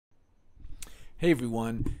Hey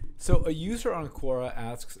everyone. So a user on Quora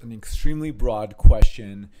asks an extremely broad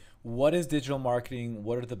question. What is digital marketing?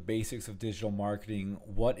 What are the basics of digital marketing?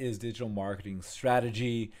 What is digital marketing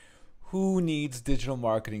strategy? Who needs digital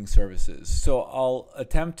marketing services? So I'll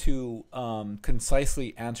attempt to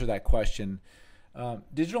concisely answer that question.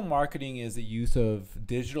 Digital marketing is the use of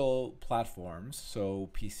digital platforms, so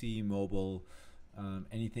PC, mobile,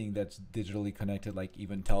 anything that's digitally connected, like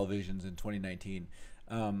even televisions in 2019,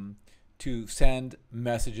 to send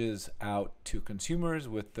messages out to consumers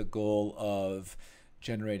with the goal of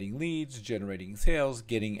generating leads, generating sales,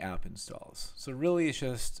 getting app installs. So really it's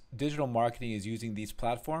just digital marketing is using these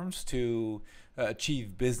platforms to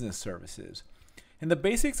achieve business services. In the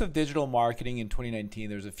basics of digital marketing in 2019,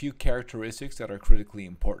 there's a few characteristics that are critically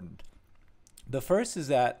important. The first is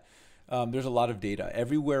that there's a lot of data.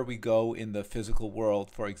 Everywhere we go in the physical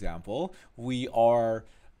world, for example, we are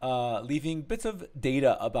leaving bits of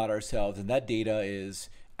data about ourselves, and that data is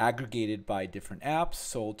aggregated by different apps,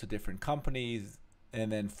 sold to different companies,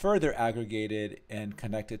 and then further aggregated and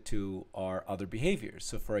connected to our other behaviors.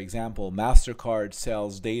 So for example, MasterCard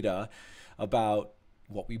sells data about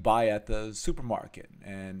what we buy at the supermarket,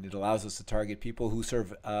 and it allows us to target people who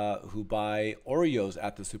buy Oreos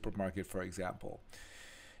at the supermarket, for example.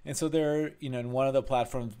 And so there, in one of the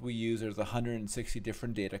platforms we use, there's 160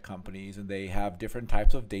 different data companies, and they have different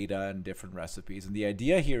types of data and different recipes. And the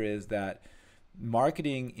idea here is that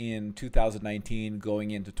marketing in 2019 going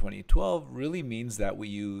into 2012 really means that we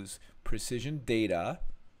use precision data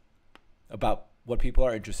about what people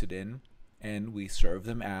are interested in, and we serve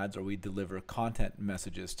them ads, or we deliver content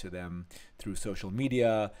messages to them through social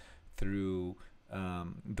media, through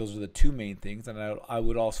those are the two main things. And I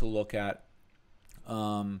would also look at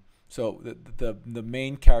so the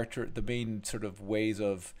main sort of ways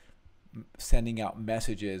of sending out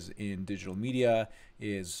messages in digital media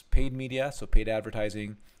is paid media, so paid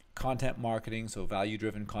advertising, content marketing, so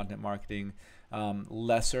value-driven content marketing.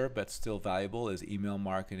 Lesser but still valuable is email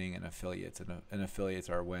marketing and affiliates. And affiliates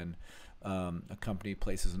are when a company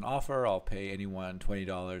places an offer. I'll pay anyone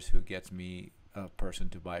 $20 who gets me a person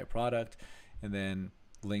to buy a product, and then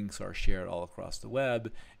links are shared all across the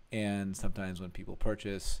web. And sometimes when people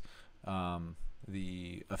purchase,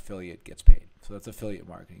 the affiliate gets paid. So that's affiliate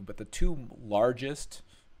marketing. But the two largest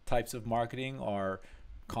types of marketing are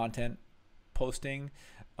content posting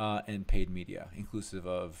and paid media, inclusive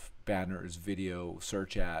of banners, video,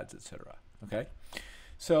 search ads, etc. Okay,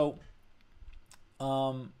 so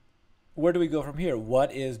where do we go from here?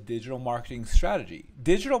 What is digital marketing strategy?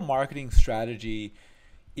 Digital marketing strategy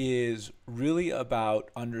is really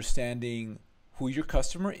about understanding who your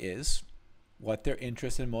customer is, what their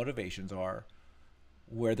interests and motivations are,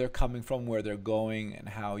 where they're coming from, where they're going, and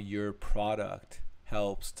how your product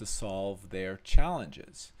helps to solve their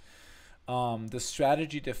challenges. The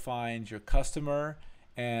strategy defines your customer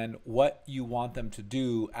and what you want them to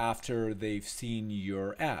do after they've seen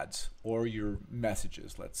your ads or your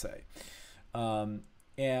messages, let's say.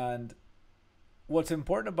 And what's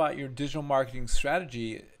important about your digital marketing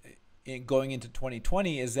strategy going into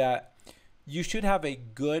 2020 is that you should have a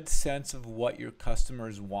good sense of what your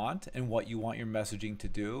customers want and what you want your messaging to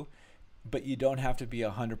do, but you don't have to be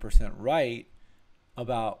 100% right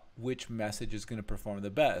about which message is going to perform the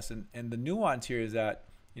best. And the nuance here is that,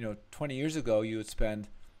 20 years ago, you would spend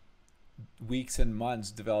weeks and months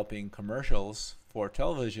developing commercials for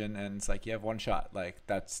television, and it's like you have one shot. Like,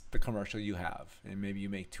 that's the commercial you have, and maybe you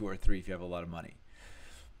make 2 or 3 if you have a lot of money.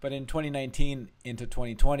 But in 2019 into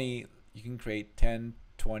 2020, you can create 10,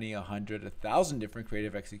 20, 100, 1,000 different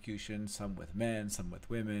creative executions, some with men, some with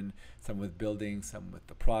women, some with buildings, some with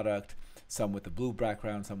the product, some with the blue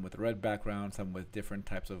background, some with the red background, some with different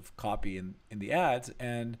types of copy in the ads.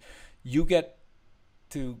 And you get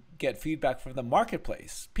to get feedback from the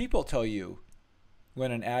marketplace. People tell you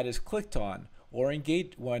when an ad is clicked on or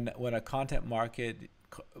engaged, when a content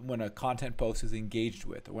post is engaged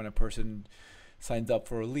with, or when a person signs up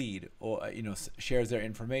for a lead, or shares their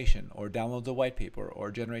information, or downloads a white paper, or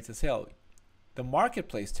generates a sale. The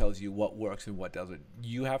marketplace tells you what works and what doesn't.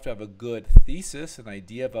 You have to have a good thesis, an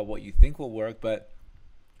idea about what you think will work, but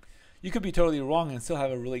you could be totally wrong and still have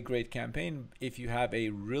a really great campaign if you have a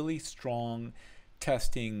really strong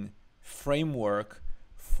testing framework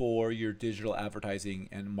for your digital advertising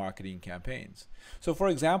and marketing campaigns. So for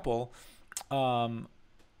example, and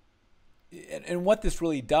what this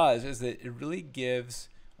really does is that it really gives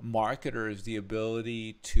marketers the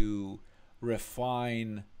ability to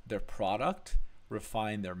refine their product,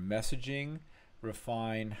 refine their messaging,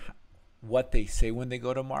 refine what they say when they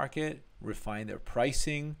go to market, refine their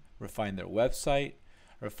pricing, refine their website,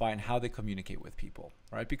 refine how they communicate with people,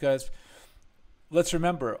 right? Because let's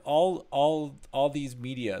remember all these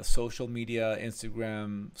media, social media,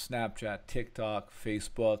 Instagram, Snapchat, TikTok,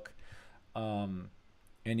 Facebook,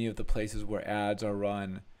 any of the places where ads are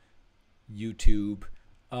run, YouTube.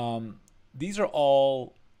 These are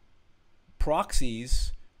all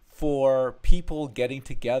proxies for people getting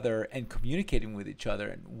together and communicating with each other.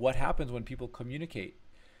 And what happens when people communicate?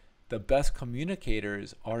 The best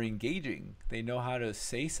communicators are engaging. They know how to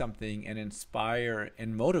say something and inspire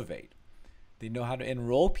and motivate. They know how to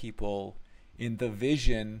enroll people in the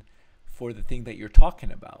vision for the thing that you're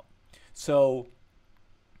talking about. So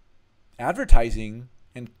advertising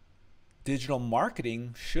and digital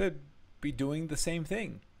marketing should be doing the same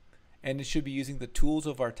thing. And it should be using the tools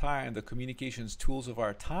of our time, the communications tools of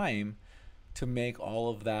our time, to make all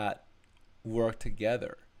of that work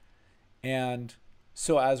together. And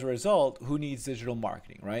so as a result, who needs digital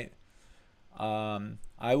marketing, right?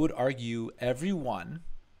 I would argue everyone,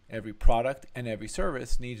 every product and every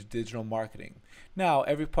service needs digital marketing. Now,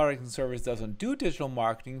 every product and service doesn't do digital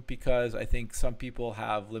marketing because I think some people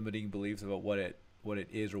have limiting beliefs about what it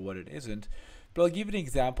is or what it isn't. But I'll give you an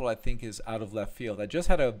example I think is out of left field. I just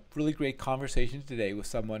had a really great conversation today with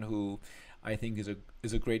someone who I think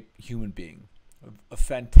is a great human being, a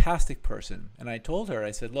fantastic person. And I told her,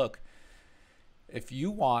 I said, look, if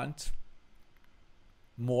you want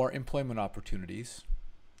more employment opportunities,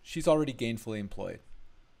 she's already gainfully employed,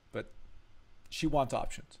 but she wants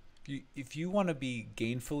options. If you want to be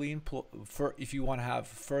gainfully employed, if you want to have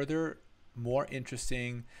further, more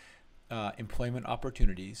interesting employment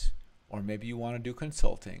opportunities, or maybe you want to do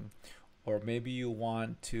consulting, or maybe you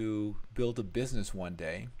want to build a business one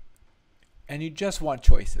day, and you just want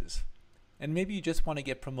choices, and maybe you just want to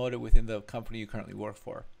get promoted within the company you currently work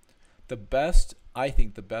for. I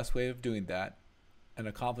think the best way of doing that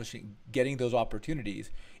and getting those opportunities,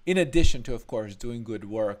 in addition to, of course, doing good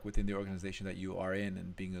work within the organization that you are in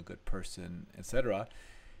and being a good person, etc.,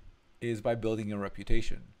 is by building a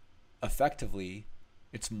reputation. Effectively,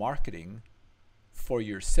 it's marketing for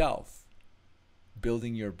yourself,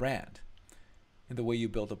 building your brand. And the way you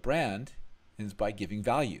build a brand is by giving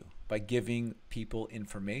value, by giving people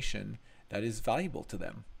information that is valuable to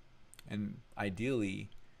them. And ideally,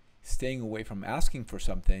 staying away from asking for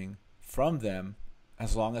something from them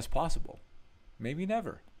as long as possible. Maybe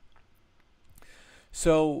never.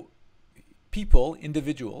 So people,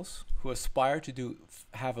 individuals who aspire to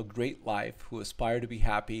have a great life, who aspire to be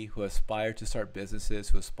happy, who aspire to start businesses,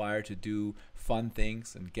 who aspire to do fun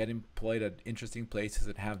things and get employed at interesting places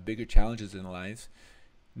and have bigger challenges in their lives,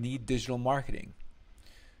 need digital marketing.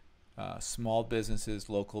 Small businesses,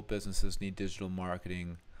 local businesses need digital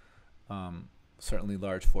marketing. Certainly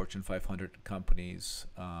large Fortune 500 companies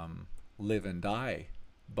live and die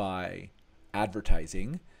by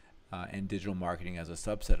advertising and digital marketing as a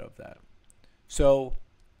subset of that. So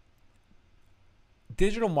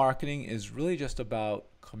digital marketing is really just about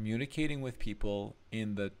communicating with people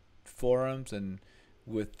in the forums and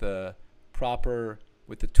with the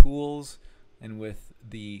tools and with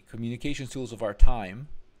the communications tools of our time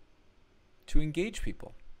to engage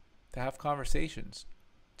people, to have conversations,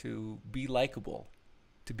 to be likable,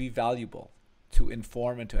 to be valuable, to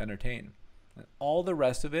inform and to entertain. And all the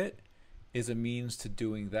rest of it is a means to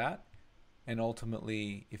doing that. And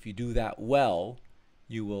ultimately, if you do that well,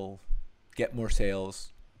 you will get more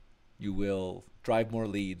sales, you will drive more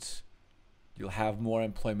leads, you'll have more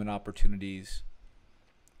employment opportunities.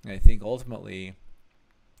 And I think ultimately,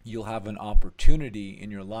 you'll have an opportunity in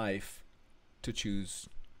your life to choose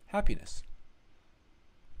happiness.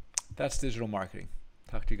 That's digital marketing.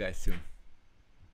 Talk to you guys soon.